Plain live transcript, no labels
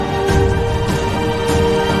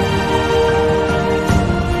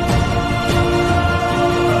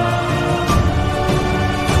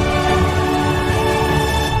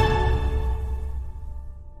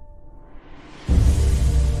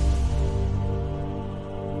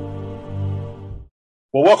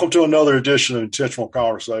Well, welcome to another edition of Intentional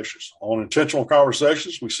Conversations. On Intentional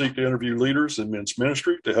Conversations, we seek to interview leaders in men's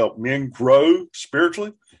ministry to help men grow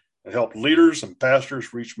spiritually and help leaders and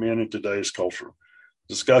pastors reach men in today's culture,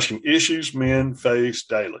 discussing issues men face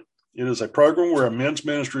daily. It is a program where a men's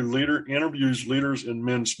ministry leader interviews leaders in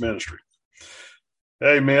men's ministry.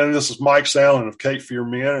 Hey, man, this is Mike Sallin of Cape Fear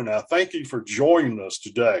Men, and I thank you for joining us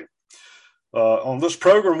today. On this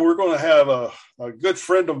program, we're going to have a good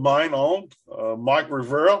friend of mine on, Mike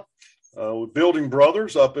Rivera, with Building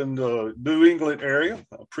Brothers up in the New England area.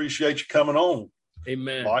 I appreciate you coming on.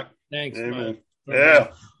 Amen. Mike. Thanks, Amen. Mike. Yeah.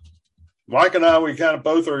 Mike and I, we kind of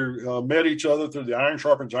both are met each other through the Iron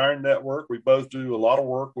Sharpens Iron Network. We both do a lot of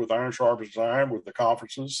work with Iron Sharpens Iron with the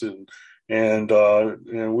conferences, and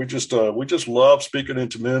we just love speaking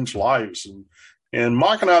into men's lives. And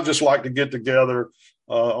Mike and I just like to get together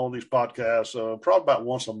on these podcasts, probably about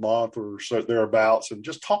once a month or so thereabouts, and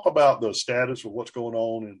just talk about the status of what's going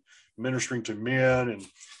on in ministering to men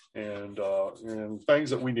and things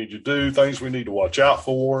that we need to do, things we need to watch out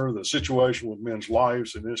for, the situation with men's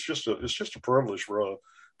lives, and it's just a privilege for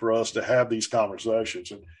us to have these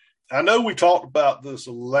conversations. And I know we talked about this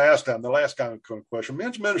the last kind of question.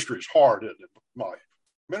 Men's ministry is hard, isn't it, Mike?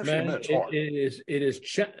 Ministry to men is hard. It is.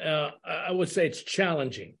 I would say it's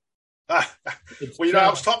challenging. Well, I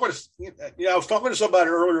was talking to somebody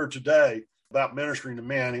earlier today about ministering to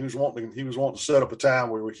men. He was wanting to set up a time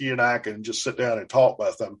where he and I can just sit down and talk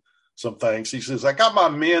about some things. He says, I got my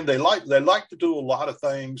men. They like to do a lot of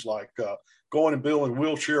things like going and building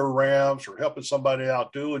wheelchair ramps or helping somebody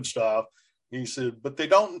out doing stuff. He said, but they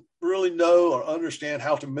don't really know or understand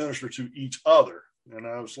how to minister to each other. And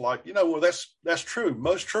I was like, well, that's true.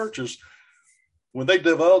 Most churches, when they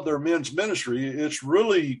develop their men's ministry, it's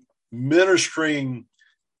really ministering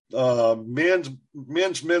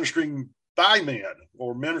men's ministering by men,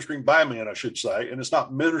 or ministering by men, I should say, and it's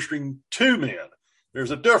not ministering to men.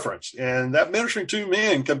 There's a difference, and that ministering to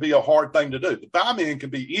men can be a hard thing to do. The by men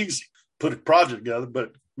can be easy, put a project together,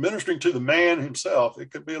 but ministering to the man himself, it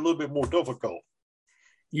could be a little bit more difficult.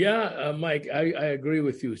 Yeah, Mike, I agree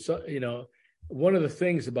with you. So, one of the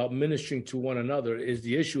things about ministering to one another is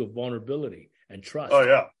the issue of vulnerability and trust. Oh,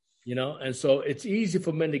 yeah. And so it's easy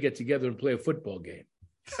for men to get together and play a football game.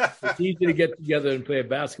 It's easy to get together and play a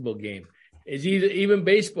basketball game. It's even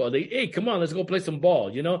baseball. Hey, come on, let's go play some ball,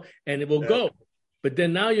 and it will go. But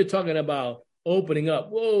then now you're talking about opening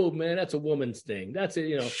up. Whoa, man, that's a woman's thing. That's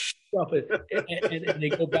it, stuff it. And they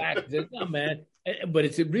go back and say, no, man. But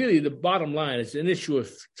it's really the bottom line. It's an issue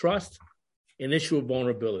of trust, an issue of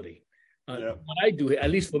vulnerability. What I do,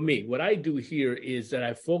 at least for me, what I do here is that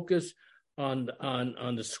I focus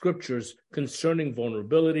on the scriptures concerning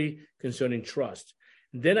vulnerability, concerning trust.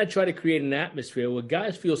 And then I try to create an atmosphere where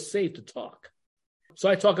guys feel safe to talk. So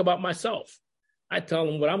I talk about myself. I tell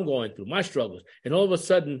them what I'm going through, my struggles. And all of a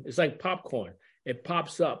sudden, it's like popcorn. It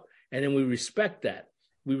pops up. And then we respect that.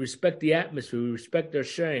 We respect the atmosphere. We respect their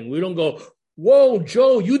sharing. We don't go, whoa,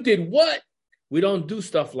 Joe, you did what? We don't do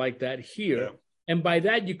stuff like that here. Yeah. And by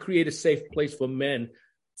that, you create a safe place for men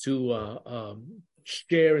to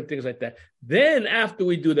share and things like that. Then after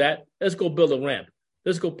we do that, let's go build a ramp.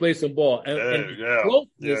 Let's go play some ball.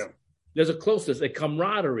 There's a closeness, a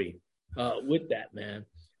camaraderie with that, man.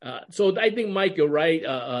 So I think, Mike, you're right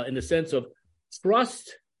in the sense of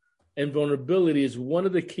trust and vulnerability is one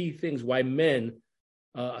of the key things why men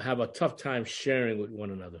have a tough time sharing with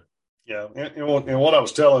one another. Yeah, and what I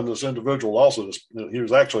was telling this individual also, he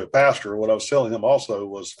was actually a pastor. What I was telling him also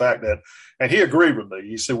was the fact that, and he agreed with me.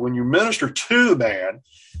 He said, when you minister to the man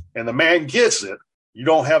and the man gets it, you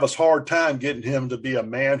don't have a hard time getting him to be a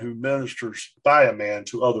man who ministers by a man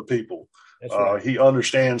to other people. That's right. He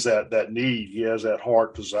understands that need. He has that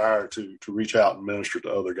heart desire to reach out and minister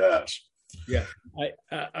to other guys. Yeah,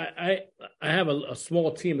 I have a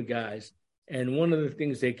small team of guys. And one of the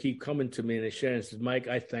things they keep coming to me and they share and says, Mike,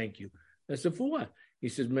 I thank you. I said, for what? He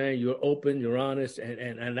says, man, you're open, you're honest.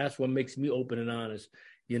 And that's what makes me open and honest,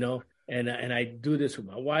 And I do this with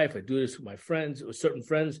my wife. I do this with my friends, with certain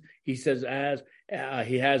friends. He says,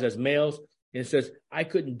 he has as males. And says, I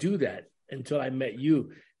couldn't do that until I met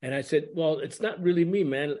you. And I said, well, it's not really me,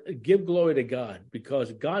 man. Give glory to God,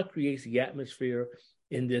 because God creates the atmosphere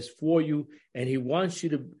in this for you. And he wants you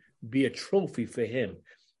to be a trophy for him.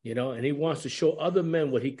 And he wants to show other men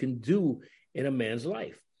what he can do in a man's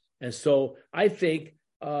life. And so I think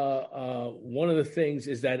one of the things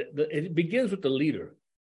is that it begins with the leader.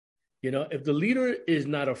 If the leader is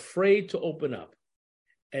not afraid to open up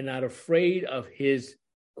and not afraid of his,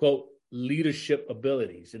 quote, leadership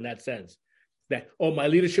abilities in that sense, that, my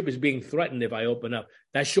leadership is being threatened if I open up,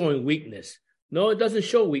 that's showing weakness. No, it doesn't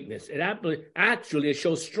show weakness. It actually it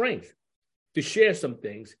shows strength to share some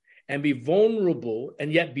things and be vulnerable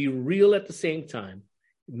and yet be real at the same time.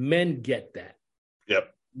 Men get that.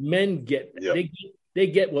 Yep. Men get that. Yep. They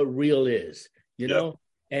get what real is, you know,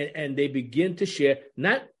 and they begin to share,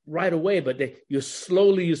 not right away, but you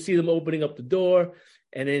see them opening up the door.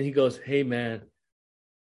 And then he goes, hey, man,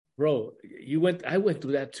 bro, I went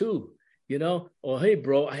through that too, you know, or hey,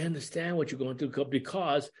 bro, I understand what you're going through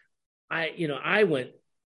because I went,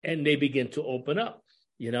 and they begin to open up,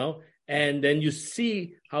 you know, and then you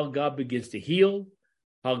see how God begins to heal,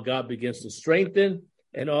 how God begins to strengthen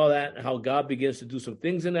and all that, how God begins to do some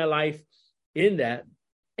things in their life in that.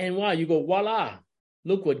 And wow, you go, voila,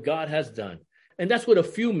 look what God has done. And that's with a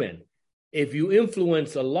few men. If you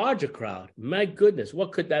influence a larger crowd, my goodness,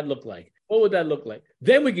 what could that look like? What would that look like?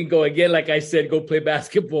 Then we can go again, like I said, go play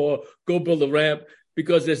basketball, go build a ramp,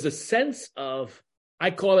 because there's a sense of,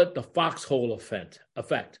 I call it the foxhole effect.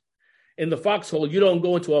 In the foxhole, you don't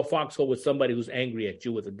go into a foxhole with somebody who's angry at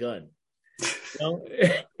you with a gun. You know?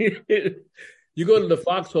 You go to the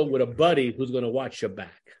foxhole with a buddy who's going to watch your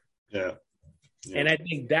back. Yeah. And I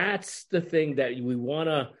think that's the thing that we want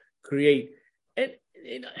to create. And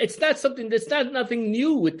it's not nothing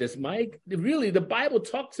new with this, Mike. Really, the Bible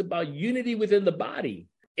talks about unity within the body.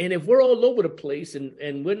 And if we're all over the place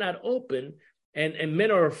and we're not open and men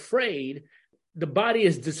are afraid, the body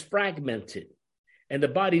is disfragmented. And the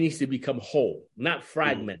body needs to become whole, not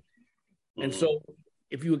fragmented. Mm-hmm. And so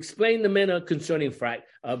if you explain the men concerning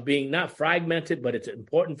being not fragmented, but it's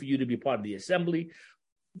important for you to be part of the assembly,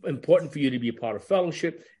 important for you to be a part of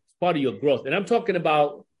fellowship, it's part of your growth. And I'm talking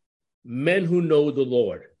about men who know the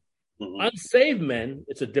Lord. Mm-hmm. Unsaved men,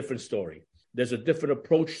 it's a different story. There's a different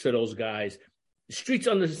approach to those guys. The streets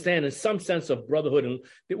understand in some sense of brotherhood. And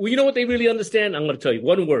you know what they really understand? I'm going to tell you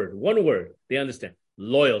one word. They understand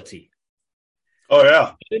loyalty. Oh,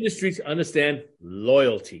 yeah. In the streets understand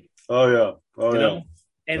loyalty. Oh, yeah. Oh, yeah.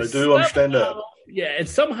 And I do understand that. Yeah, and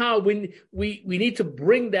somehow we need to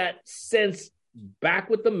bring that sense back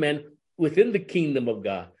with the men within the kingdom of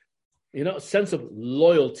God. You know, a sense of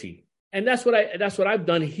loyalty. And that's what I've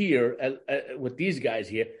done here with these guys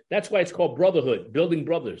here. That's why it's called brotherhood, building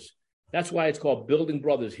brothers. That's why it's called building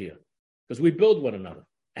brothers here, because we build one another.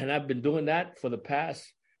 And I've been doing that for the past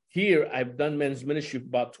here. I've done men's ministry for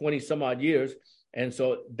about 20 some odd years. And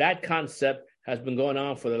so that concept has been going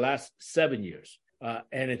on for the last 7 years. I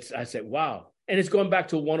said, wow. And it's going back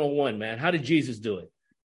to 101, man. How did Jesus do it?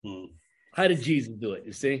 How did Jesus do it?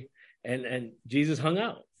 You see? And Jesus hung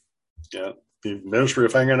out. Yeah. The ministry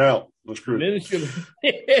of hanging out. That's true. Ministry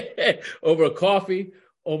over a coffee,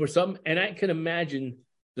 over something. And I can imagine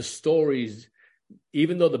the stories,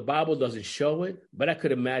 even though the Bible doesn't show it, but I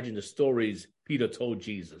could imagine the stories Peter told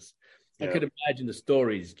Jesus. I could imagine the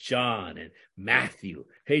stories, John and Matthew.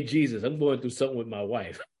 Hey, Jesus, I'm going through something with my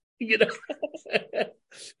wife. You know,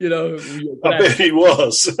 I bet he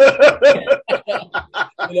was.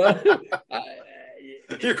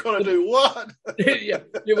 You're going to do what? Yeah,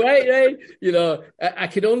 you're right. You know, I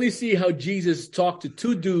can only see how Jesus talked to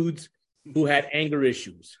two dudes who had anger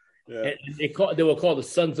issues. Yeah. And they were called the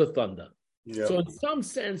sons of thunder. Yeah. So in some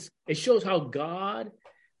sense, it shows how God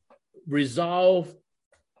resolved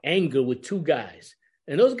anger with two guys.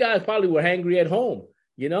 And those guys probably were angry at home,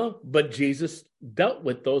 you know, but Jesus dealt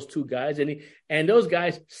with those two guys and those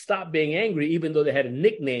guys stopped being angry, even though they had a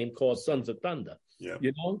nickname called Sons of Thunder,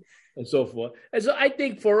 you know, and so forth. And so I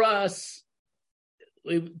think for us,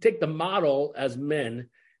 we take the model as men,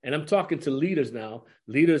 and I'm talking to leaders now,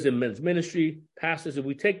 leaders in men's ministry, pastors, and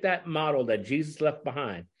we take that model that Jesus left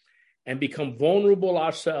behind and become vulnerable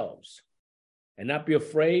ourselves and not be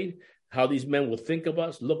afraid how these men will think of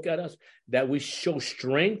us, look at us, that we show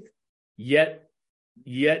strength, yet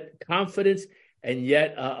confidence, and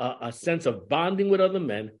yet a sense of bonding with other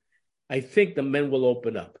men. I think the men will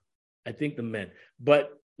open up. I think the men.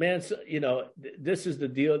 But, man, you know, this is the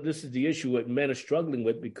deal. This is the issue that men are struggling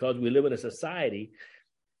with, because we live in a society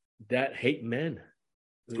that hate men.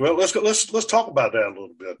 Well, let's talk about that a little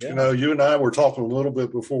bit. Yeah. You know, you and I were talking a little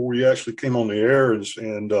bit before we actually came on the air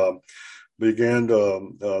and began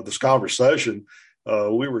this conversation.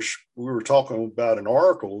 We were talking about an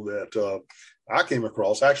article that I came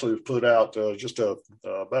across. Actually, it was put out just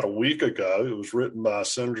about a week ago. It was written by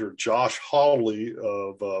Senator Josh Hawley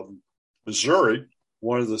of Missouri,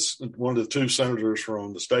 one of the two senators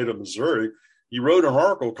from the state of Missouri. He wrote an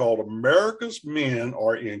article called "America's Men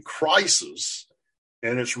Are in Crisis,"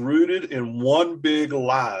 and it's rooted in one big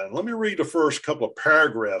lie. Let me read the first couple of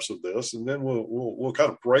paragraphs of this, and then we'll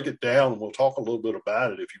kind of break it down, and we'll talk a little bit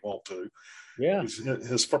about it if you want to. Yeah.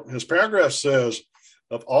 His paragraph says,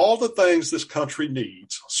 of all the things this country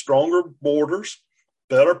needs, stronger borders,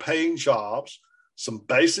 better paying jobs, some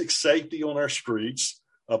basic safety on our streets.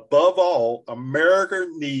 Above all, America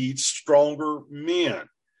needs stronger men.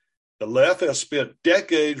 The left has spent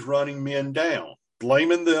decades running men down,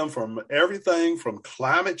 blaming them for everything from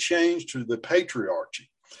climate change to the patriarchy.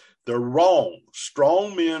 They're wrong.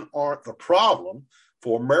 Strong men aren't the problem.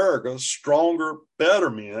 For America, stronger, better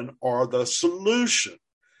men are the solution.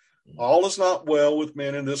 All is not well with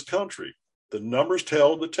men in this country. The numbers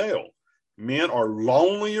tell the tale. Men are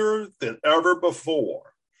lonelier than ever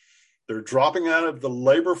before. They're dropping out of the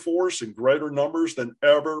labor force in greater numbers than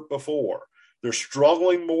ever before. They're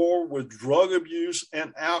struggling more with drug abuse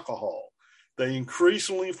and alcohol. They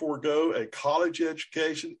increasingly forego a college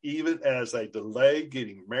education even as they delay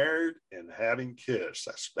getting married and having kids.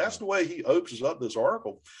 That's the way he opens up this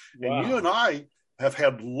article. Wow. And you and I have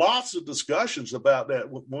had lots of discussions about that.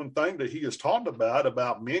 One thing that he has talked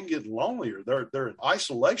about men getting lonelier. They're in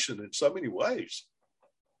isolation in so many ways.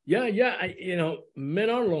 Yeah. Men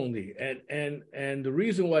are lonely. And the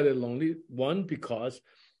reason why they're lonely, one, because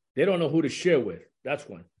they don't know who to share with. That's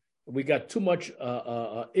one. We got too much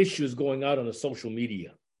issues going out on the social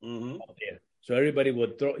media out there. So everybody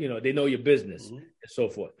would throw, they know your business and so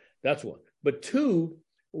forth. That's one. But two,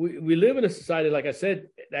 we live in a society, like I said,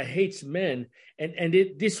 that hates men and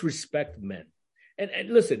it disrespect men. And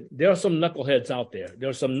listen, there are some knuckleheads out there. There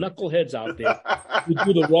are some knuckleheads out there who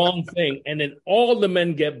do the wrong thing, and then all the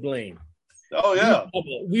men get blamed. Oh, yeah.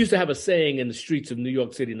 We used to have a saying in the streets of New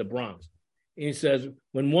York City in the Bronx. And he says,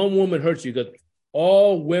 when one woman hurts you, he goes,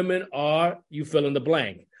 all women are, you fill in the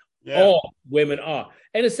blank. Yeah. All women are.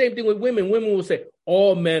 And the same thing with women. Women will say,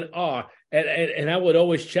 all men are. And I would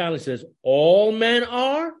always challenge this, all men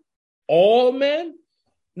are? All men?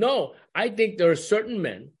 No, I think there are certain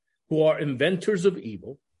men who are inventors of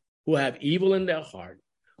evil, who have evil in their heart,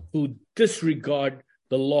 who disregard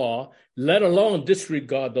the law, let alone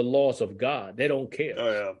disregard the laws of God. They don't care.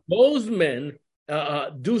 Oh, yeah. Those men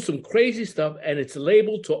do some crazy stuff, and it's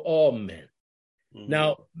labeled to all men. Mm-hmm.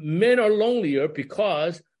 Now, men are lonelier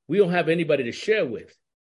because we don't have anybody to share with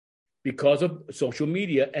because of social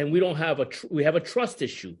media, and we don't have we have a trust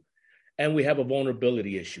issue, and we have a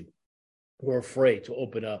vulnerability issue. We're afraid to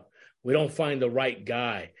open up. We don't find the right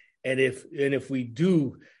guy, and if we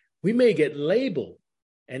do, we may get labeled,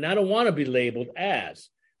 and I don't want to be labeled as.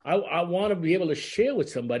 I want to be able to share with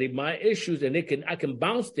somebody my issues, and I can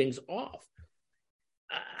bounce things off.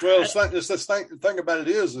 Well, the thing about it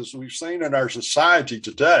is we've seen in our society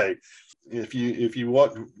today, if you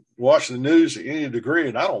watch the news to any degree,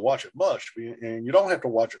 and I don't watch it much, and you don't have to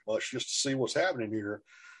watch it much just to see what's happening here,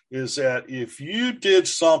 is that if you did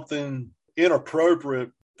something inappropriate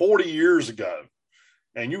 40 years ago,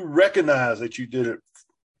 and you recognize that you did it,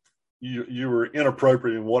 you were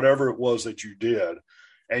inappropriate in whatever it was that you did,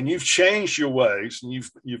 and you've changed your ways, and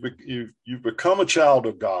you've become a child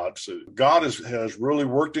of God. So God has really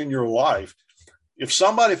worked in your life. If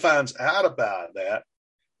somebody finds out about that,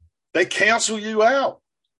 they cancel you out.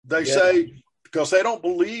 They say, because they don't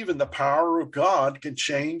believe in the power of God can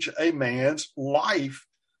change a man's life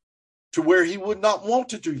to where he would not want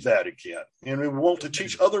to do that again. And we want to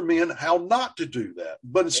teach other men how not to do that.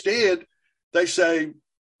 But instead, they say,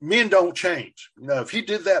 men don't change. If he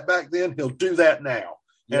did that back then, he'll do that now.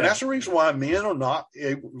 And that's the reason why men are not,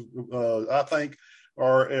 I think,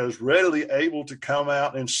 are as readily able to come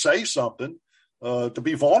out and say something to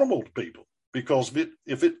be vulnerable to people. Because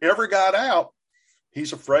if it ever got out,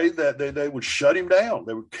 he's afraid that they would shut him down.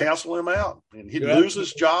 They would cancel him out. And he'd lose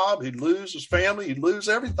his job. He'd lose his family. He'd lose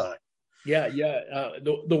everything.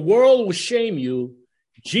 The world will shame you.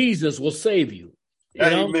 Jesus will save you.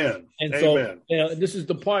 Amen. And Amen. So this is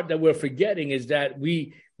the part that we're forgetting is that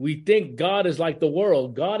we think God is like the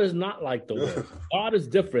world. God is not like the world. God is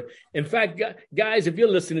different. In fact, guys, if you're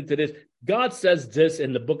listening to this, God says this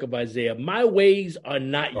in the book of Isaiah, my ways are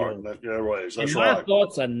not your ways. That's and my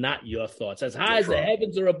thoughts are not your thoughts. As high as the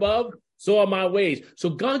heavens are above, so are my ways.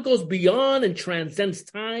 So God goes beyond and transcends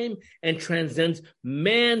time and transcends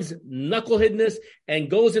man's knuckleheadness and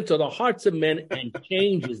goes into the hearts of men and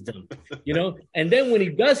changes them, And then when he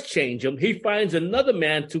does change them, he finds another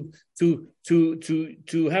man to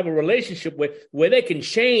have a relationship with where they can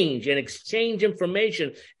change and exchange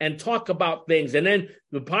information and talk about things. And then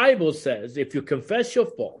the Bible says, if you confess your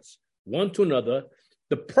faults one to another,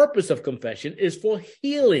 the purpose of confession is for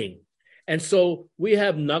healing. And so we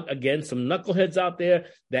have, again, some knuckleheads out there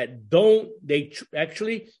that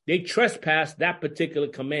they trespass that particular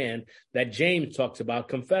command that James talks about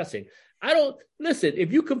confessing. Listen,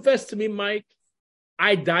 if you confess to me, Mike,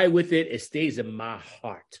 I die with it. It stays in my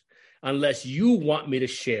heart. unless you want me to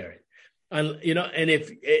share it. And, and if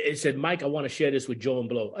it said, Mike, I want to share this with Joe and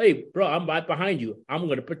Blow. Hey, bro, I'm right behind you. I'm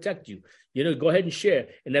going to protect you. Go ahead and share.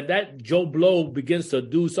 And if that Joe Blow begins to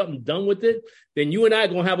do something dumb with it, then you and I are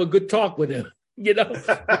going to have a good talk with him,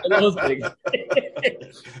 those things.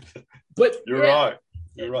 But You're right.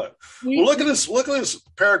 You're right. Well, look at this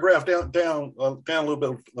paragraph down a little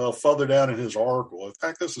bit further down in his article. I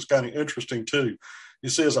think this is kind of interesting too. He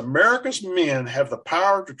says, America's men have the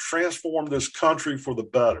power to transform this country for the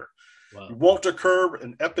better. Wow. You want to curb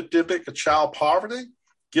an epidemic of child poverty?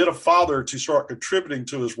 Get a father to start contributing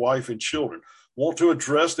to his wife and children. Want to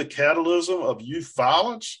address the catalysm of youth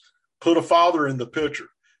violence? Put a father in the picture.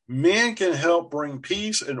 Men can help bring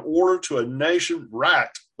peace and order to a nation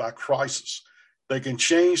racked by crisis. They can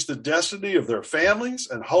change the destiny of their families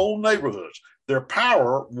and whole neighborhoods. Their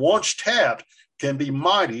power, once tapped, can be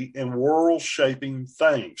mighty in world-shaping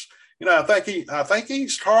things. I think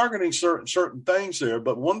he's targeting certain things there.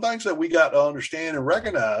 But one thing that we got to understand and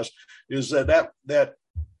recognize is that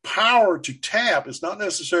power to tap is not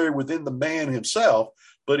necessarily within the man himself,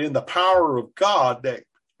 but in the power of God that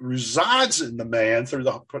resides in the man through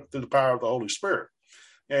the power of the Holy Spirit.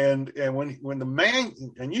 And when the man,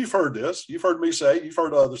 and you've heard this, you've heard me say, you've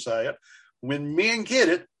heard others say it, when men get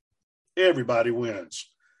it, everybody wins.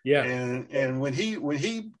 Yeah. And when he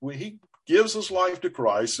gives his life to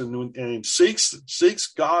Christ and seeks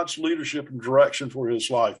God's leadership and direction for his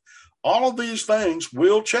life, all of these things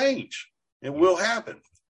will change and will happen.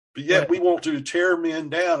 But yet we want to tear men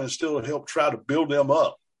down and still help try to build them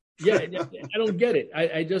up. Yeah, I don't get it.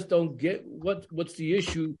 I just don't get what's the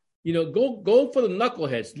issue. Go for the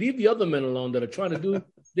knuckleheads. Leave the other men alone that are trying to do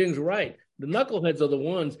things right. The knuckleheads are the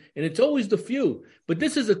ones, and it's always the few. But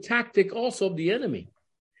this is a tactic also of the enemy.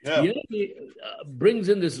 Yeah. The enemy brings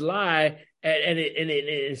in this lie, and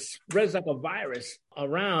it spreads like a virus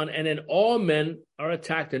around, and then all men are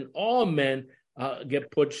attacked, and all men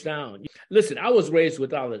get pushed down. Listen, I was raised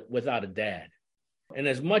without a dad. And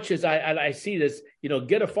as much as I see this,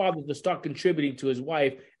 get a father to start contributing to his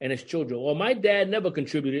wife and his children. Well, my dad never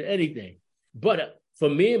contributed anything. But for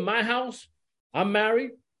me in my house, I'm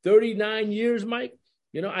married 39 years, Mike.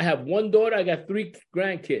 I have one daughter. I got 3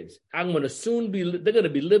 grandkids. they're going to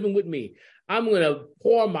be living with me. I'm going to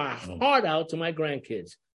pour my heart out to my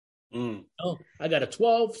grandkids. I got a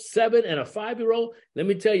 12, 7, and a 5-year-old. Let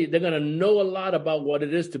me tell you, they're going to know a lot about what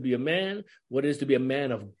it is to be a man, what it is to be a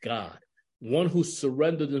man of God. One who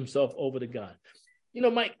surrendered himself over to God.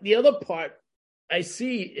 Mike, the other part I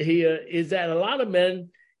see here is that a lot of men,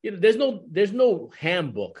 there's no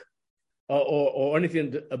handbook or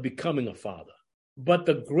anything of becoming a father. But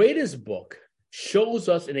the greatest book shows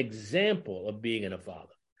us an example of being a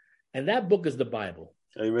father. And that book is the Bible.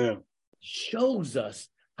 Amen. Shows us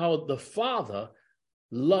how the Father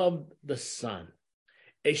loved the Son.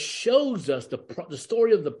 It shows us the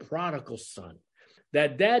story of the prodigal son.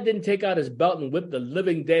 That dad didn't take out his belt and whip the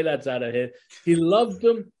living daylights out of him. He loved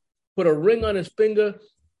him, put a ring on his finger,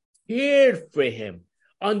 cared for him,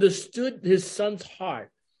 understood his son's heart,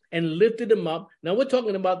 and lifted him up. Now we're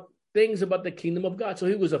talking about things about the kingdom of God. So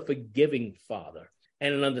he was a forgiving father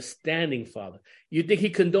and an understanding father. You think he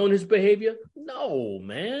condoned his behavior? No,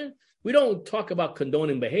 man. We don't talk about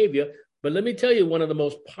condoning behavior. But let me tell you, one of the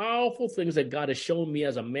most powerful things that God has shown me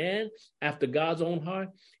as a man after God's own heart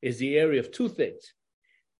is the area of 2 things.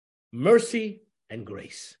 Mercy and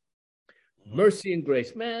grace. Mercy and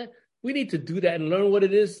grace. Man, we need to do that and learn what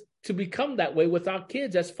it is to become that way with our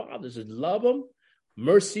kids as fathers. Is love them,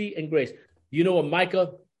 mercy and grace. You know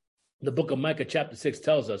what the book of Micah chapter 6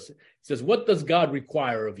 tells us? It says, what does God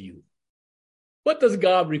require of you? What does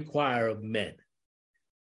God require of men?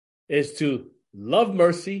 Is to love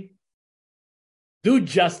mercy, do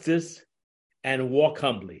justice, and walk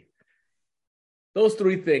humbly. Those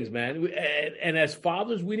 3 things, man. And as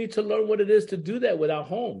fathers, we need to learn what it is to do that with our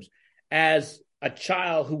homes. As a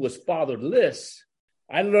child who was fatherless,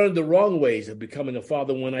 I learned the wrong ways of becoming a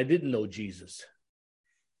father when I didn't know Jesus.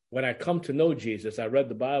 When I come to know Jesus, I read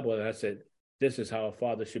the Bible and I said, this is how a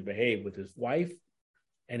father should behave with his wife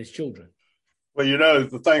and his children. Well,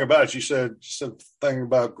 the thing about it, you said the thing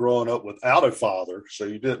about growing up without a father. So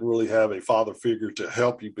you didn't really have a father figure to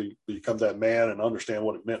help you become that man and understand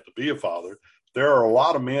what it meant to be a father. There are a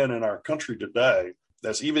lot of men in our country today,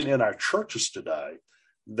 that's even in our churches today,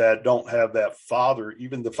 that don't have that father.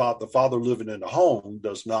 Even the father living in the home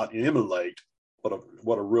does not emulate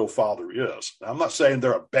what a real father is. Now, I'm not saying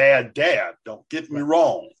they're a bad dad. Don't get me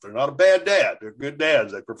wrong. They're not a bad dad. They're good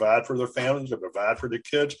dads. They provide for their families. They provide for their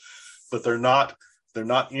kids. But they're not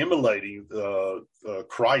emulating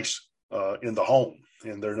Christ in the home,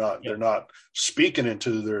 and they're not speaking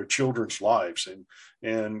into their children's lives.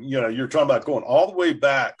 And you're talking about going all the way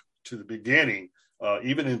back to the beginning,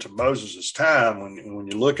 even into Moses' time. When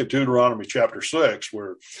you look at Deuteronomy chapter 6,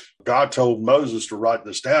 where God told Moses to write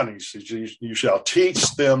this down, he says, "You shall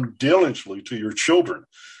teach them diligently to your children."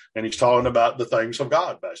 And he's talking about the things of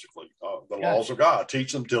God, basically, the laws of God.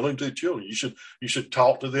 Teach them diligently to children. You should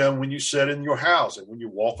talk to them when you sit in your house, and when you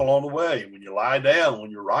walk along the way, and when you lie down,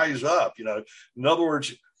 when you rise up. In other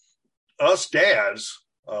words, us dads,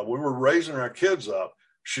 when we're raising our kids up,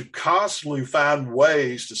 should constantly find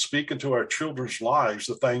ways to speak into our children's lives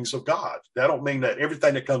the things of God. That don't mean that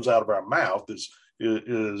everything that comes out of our mouth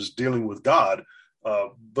is dealing with God,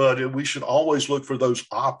 but we should always look for those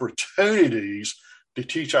opportunities to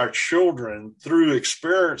teach our children through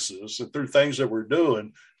experiences and through things that we're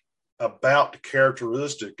doing about the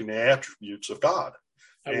characteristic and the attributes of God.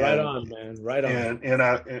 Right on, man. Right on.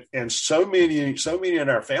 And so many in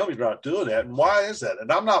our families are not doing that. And why is that? And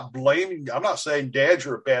I'm not saying dads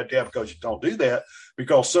are a bad dad because you don't do that,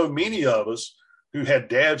 because so many of us who had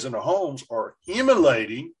dads in the homes are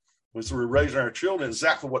emulating, as we're raising our children,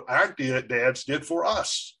 exactly what our dads did for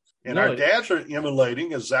us. And our dads are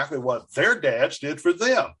emulating exactly what their dads did for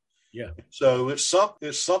them. Yeah. So it's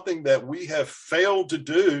something that we have failed to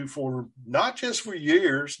do for not just for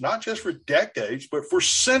years, not just for decades, but for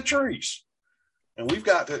centuries. And we've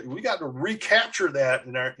got to recapture that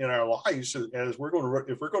in our lives as if we're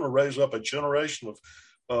going to raise up a generation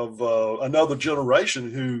of another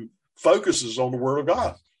generation who focuses on the Word of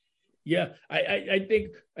God. Yeah, I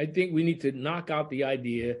think we need to knock out the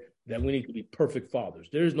idea that we need to be perfect fathers.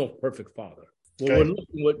 There is no perfect father.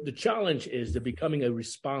 What the challenge is to becoming a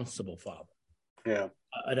responsible father,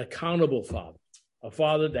 an accountable father, a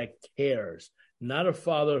father that cares, not a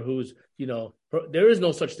father who's, there is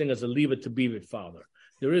no such thing as a leave it to beaver it father.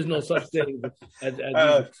 There is no such thing as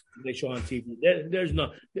they show on TV. There's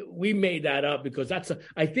no. We made that up because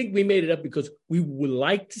I think we made it up because we would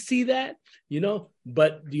like to see that,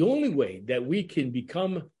 But the only way that we can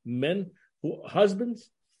become husbands,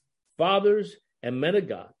 fathers, and men of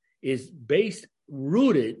God is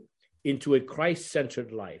rooted into a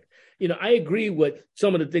Christ-centered life. I agree with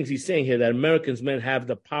some of the things he's saying here, that Americans men have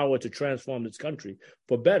the power to transform this country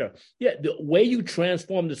for better. Yeah, the way you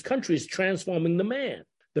transform this country is transforming the man.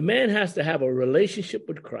 The man has to have a relationship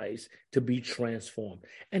with Christ to be transformed.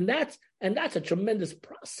 And that's a tremendous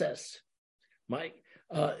process, Mike.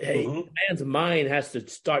 The man's mind has to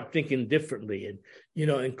start thinking differently.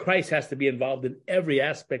 And Christ has to be involved in every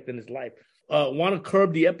aspect in his life. Want to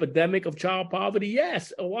curb the epidemic of child poverty?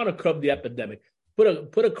 Yes, I want to curb the epidemic.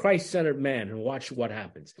 Put a Christ-centered man and watch what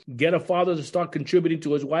happens. Get a father to start contributing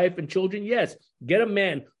to his wife and children? Yes. Get a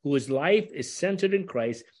man whose life is centered in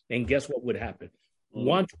Christ, and guess what would happen?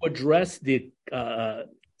 Want to address the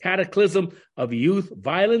cataclysm of youth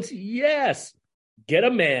violence? Yes. Get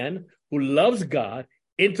a man who loves God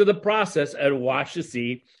into the process and watch to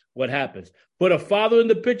see what happens. Put a father in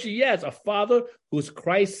the picture? Yes, a father who's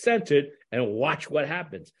Christ-centered, and watch what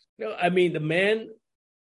happens. The man,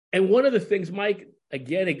 and one of the things, Mike,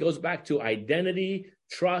 again, it goes back to identity,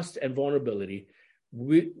 trust, and vulnerability.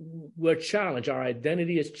 We're challenged. Our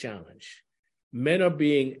identity is challenged. Men are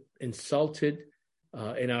being insulted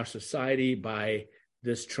in our society by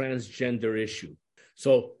this transgender issue.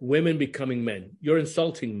 So women becoming men, you're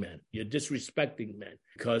insulting men, you're disrespecting men,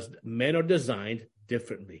 because men are designed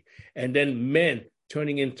differently. And then men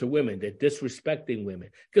turning into women, they're disrespecting women,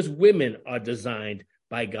 because women are designed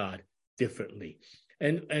by God differently.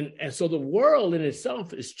 And so the world in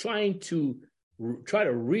itself is trying to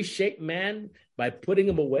reshape man by putting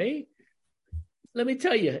him away. Let me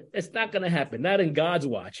tell you, it's not going to happen, not in God's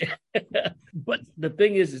watch. But the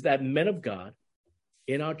thing is that men of God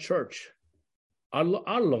in our church are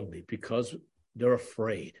lonely because they're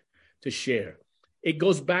afraid to share. It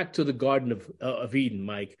goes back to the Garden of Eden,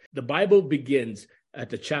 Mike. The Bible begins at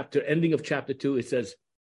the ending of chapter 2. It says,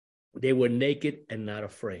 they were naked and not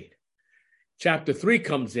afraid. Chapter 3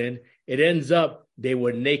 comes in. It ends up, they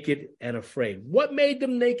were naked and afraid. What made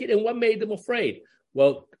them naked and what made them afraid?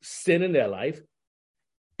 Well, sin in their life.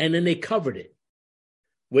 And then they covered it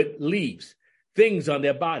with leaves, things on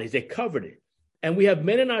their bodies. They covered it. And we have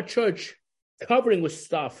men in our church covering with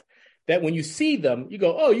stuff that when you see them, you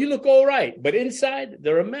go, oh, you look all right. But inside,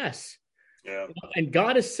 they're a mess. Yeah. And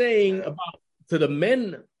God is saying to the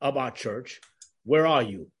men of our church, where are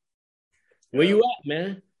you? Where you at,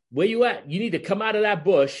 man? Where you at? You need to come out of that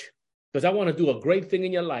bush, because I want to do a great thing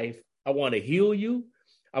in your life. I want to heal you.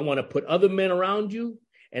 I want to put other men around you,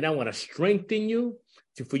 and I want to strengthen you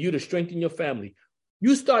for you to strengthen your family.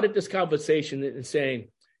 You started this conversation and saying,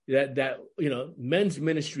 that men's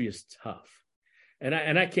ministry is tough. And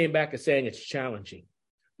I came back and saying it's challenging.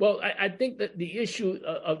 Well, I think that the issue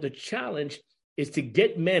of the challenge is to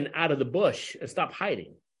get men out of the bush and stop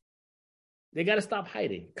hiding. They got to stop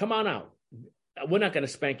hiding. Come on out. We're not going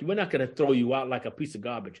to spank you. We're not going to throw you out like a piece of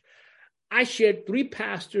garbage. I shared 3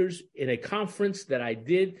 pastors in a conference that I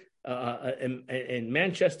did in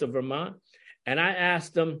Manchester, Vermont. And I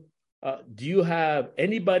asked them, do you have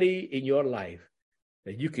anybody in your life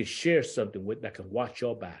that you can share something with that can watch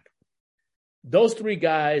your back? Those 3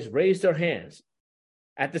 guys raised their hands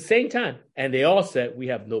at the same time, and they all said, we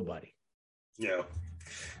have nobody. Yeah.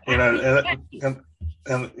 It's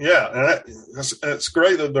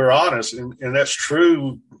great that they're honest, and that's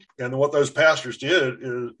true. And what those pastors did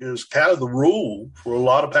is kind of the rule for a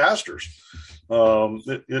lot of pastors.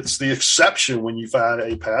 It's the exception when you find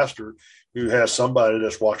a pastor who has somebody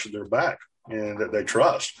that's watching their back and that they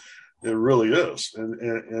trust. It really is.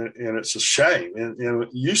 And it's a shame. And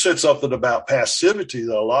you said something about passivity,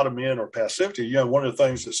 that a lot of men are passivity. One of the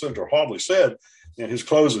things that Senator Hobley said in his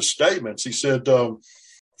closing statements, he said,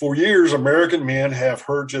 for years, American men have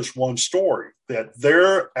heard just one story, that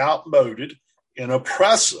they're outmoded and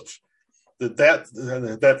oppressive, that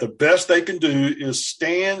the best they can do is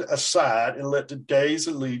stand aside and let today's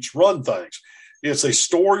elites run things. It's a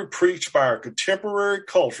story preached by our contemporary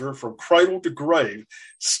culture from cradle to grave.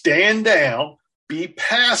 Stand down, be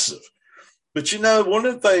passive. But one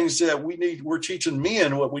of the things that we're teaching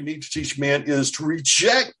men, what we need to teach men is to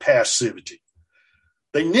reject passivity.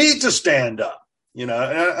 They need to stand up, and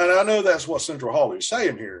I know that's what Senator Hobley is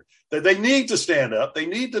saying here, that they need to stand up. They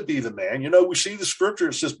need to be the man. We see the scripture,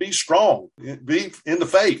 it says, be strong, be in the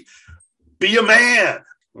faith, be a man.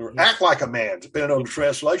 Or act like a man, depending on the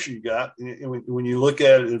translation you got. When you look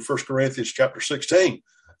at it in 1 Corinthians chapter 16, it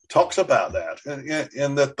talks about that.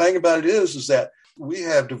 And the thing about it is that we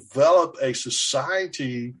have developed a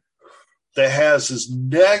society that has this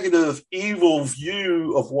negative, evil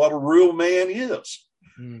view of what a real man is.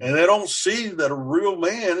 And they don't see that a real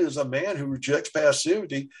man is a man who rejects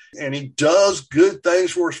passivity and he does good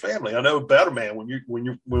things for his family. I know Better Man, when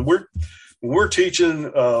we're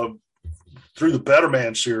teaching through the Better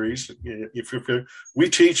Man series, we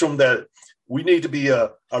teach them that we need to be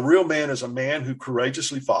a real man is a man who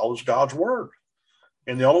courageously follows God's word.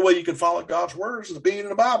 And the only way you can follow God's word is to be in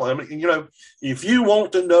the Bible. I mean, if you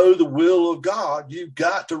want to know the will of God, you've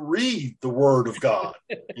got to read the word of God.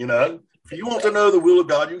 If you want to know the will of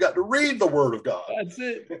God, you've got to read the word of God. That's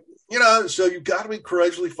it. So you've got to be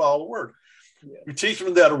courageously follow the word. Yeah. You teach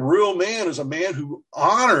them that a real man is a man who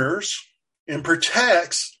honors and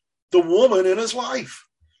protects the woman in his life,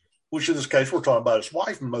 which in this case, we're talking about his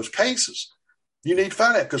wife in most cases. You need to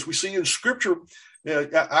find that because we see in scripture,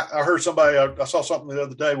 I heard somebody, I saw something the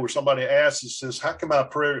other day where somebody asked, it says, how can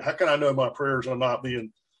I know my prayers are not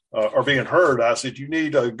being heard? I said, you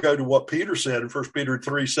need to go to what Peter said in 1 Peter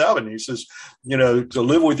 3:7. He says, to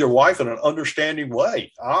live with your wife in an understanding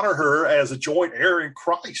way, honor her as a joint heir in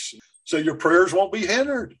Christ. So your prayers won't be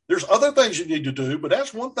hindered. There's other things you need to do, but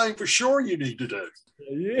that's one thing for sure you need to do.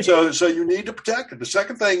 Yeah. So you need to protect it. The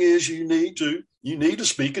second thing is you need to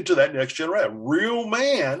speak into that next generation. A real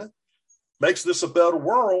man makes this a better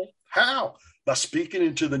world. How? By speaking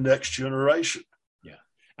into the next generation. Yeah.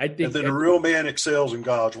 I think and then a real man excels in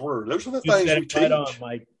God's word. Those are the things we teach. Right on,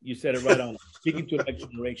 Mike. You said it right on. Speaking to the next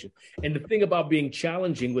generation. And the thing about being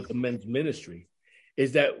challenging with the men's ministry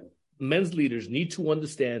is that men's leaders need to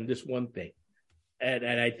understand this one thing. And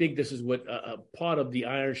I think this is what a part of the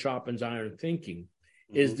iron sharpens iron thinking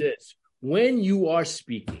is this. When you are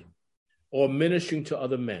speaking or ministering to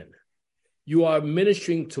other men, you are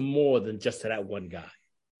ministering to more than just to that one guy.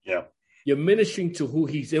 Yeah. You're ministering to who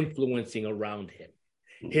he's influencing around him.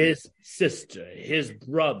 His sister, his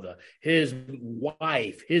brother, his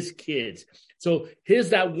wife, his kids. So here's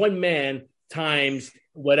that one man times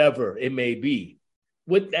whatever it may be.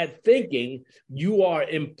 With that thinking, you are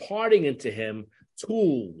imparting into him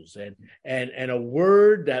tools and a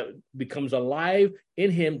word that becomes alive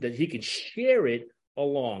in him that he can share it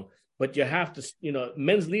along. But you have to,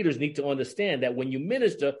 men's leaders need to understand that when you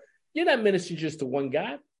minister, you're not ministering just to one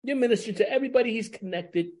guy. You're ministering to everybody he's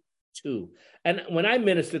connected to. And when I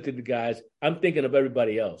minister to the guys, I'm thinking of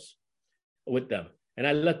everybody else with them. And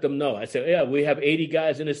I let them know. I say, yeah, we have 80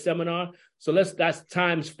 guys in this seminar. So that's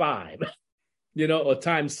times 5, or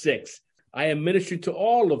times 6. I am ministering to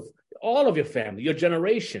all of your family, your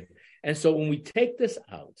generation. And so when we take this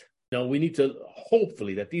out, we need to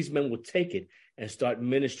hopefully that these men will take it and start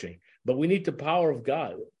ministering. But we need the power of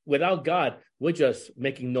God. Without God, we're just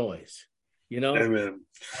making noise, Amen.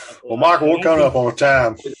 Well, Michael, we're coming up on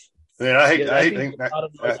time. Man, I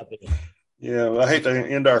hate to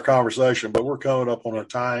end our conversation, but we're coming up on our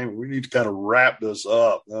time. We need to kind of wrap this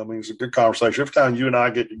up. I mean, it's a good conversation. Every time you and I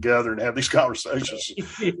get together and have these conversations,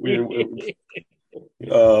 we're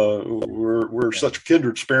such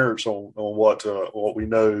kindred spirits on what we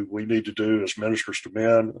know we need to do as ministers to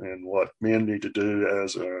men, and what men need to do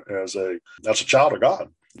as a child of God.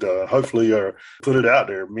 Hopefully, put it out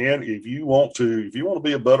there, men. If you want to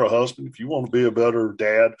be a better husband, if you want to be a better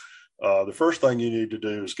dad, the first thing you need to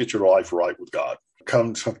do is get your life right with God.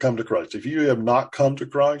 Come to Christ. If you have not come to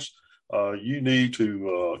Christ, you need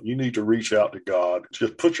to reach out to God.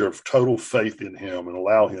 Just put your total faith in Him and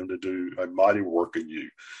allow Him to do a mighty work in you.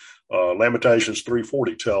 Lamentations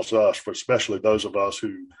 3:40 tells us, for especially those of us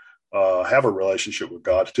who have a relationship with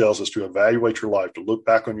God, it tells us to evaluate your life, to look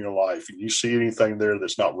back on your life, and you see anything there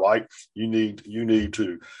that's not right, you need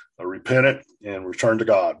to repent it and return to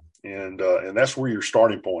God. And that's where your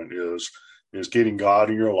starting point is getting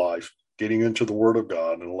God in your life, getting into the Word of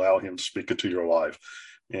God, and allow Him to speak into your life.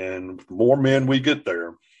 And the more men we get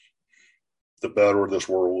there, the better this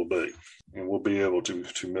world will be, and we'll be able to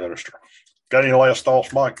minister. Got any last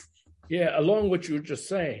thoughts, Mike? Yeah, along with what you were just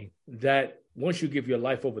saying, that once you give your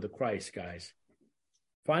life over to Christ, guys,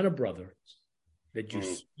 find a brother that you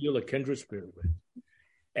feel a kindred spirit with,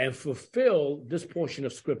 and fulfill this portion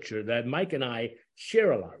of Scripture that Mike and I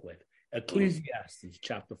share a lot with. Ecclesiastes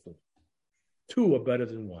chapter 4. 2 are better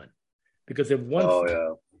than 1. Because if one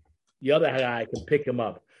the other guy can pick him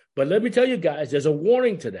up. But let me tell you guys, there's a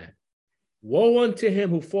warning to that. Woe unto him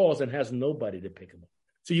who falls and has nobody to pick him up.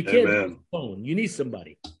 So you can't do it alone. You need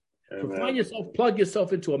somebody. So plug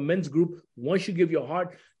yourself into a men's group. Once you give your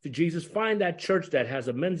heart to Jesus, find that church that has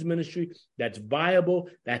a men's ministry that's viable,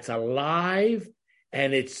 that's alive,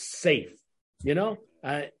 and it's safe. You're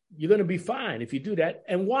going to be fine if you do that.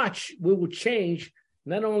 And watch, we will change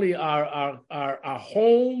not only our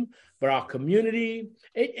home, but our community.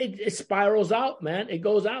 It spirals out, man. It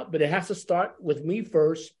goes out, but it has to start with me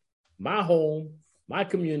first, my home, my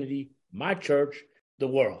community, my church, the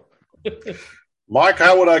world. Mike,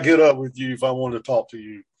 how would I get up with you if I wanted to talk to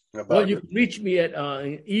you about Well, you can reach me at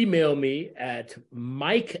email me at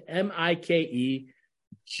Mike, MikeJoce,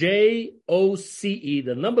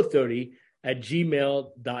 the number 30 at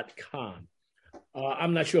gmail.com.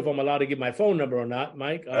 I'm not sure if I'm allowed to give my phone number or not,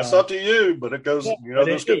 Mike. That's up to you, but it goes, where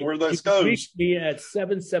this goes. Reach me at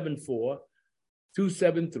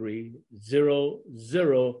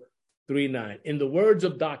 774-273-0039. In the words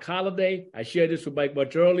of Doc Holliday, I shared this with Mike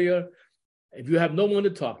much earlier. If you have no one to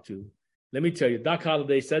talk to, let me tell you, Doc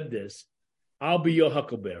Holliday said this: I'll be your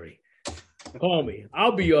huckleberry. Call me.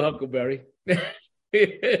 I'll be your huckleberry.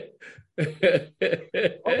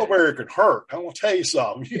 Huckleberry can hurt. I want to tell you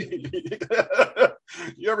something.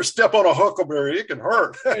 You ever step on a huckleberry, it can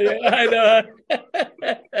hurt. Yeah, I know.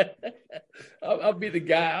 I'll be the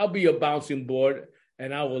guy. I'll be your bouncing board,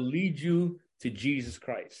 and I will lead you to Jesus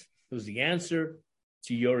Christ, who's the answer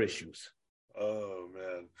to your issues. Oh,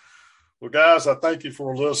 man. Well, guys, I thank you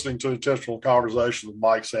for listening to Intentional Conversations with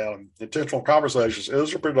Mike Sandlin. Intentional Conversations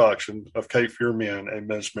is a production of Cape Fear Men, a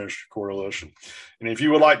men's ministry coalition. And if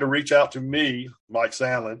you would like to reach out to me, Mike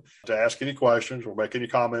Sandlin, to ask any questions or make any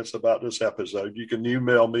comments about this episode, you can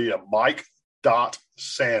email me at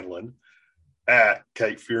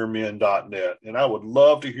mike.sandlin@capefearmen.net. And I would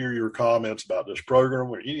love to hear your comments about this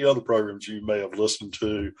program or any other programs you may have listened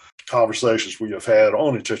to, conversations we have had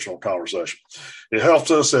on Intentional Conversation. It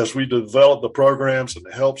helps us as we develop the programs, and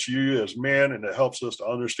it helps you as men, and it helps us to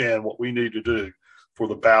understand what we need to do for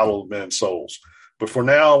the battle of men's souls. But for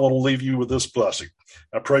now, I want to leave you with this blessing.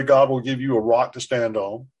 I pray God will give you a rock to stand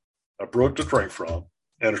on, a brook to drink from,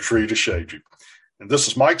 and a tree to shade you. And this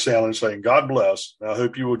is Mike Sandlin saying, God bless. And I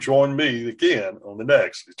hope you will join me again on the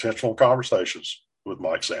next Intentional Conversations with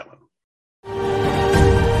Mike Sandlin.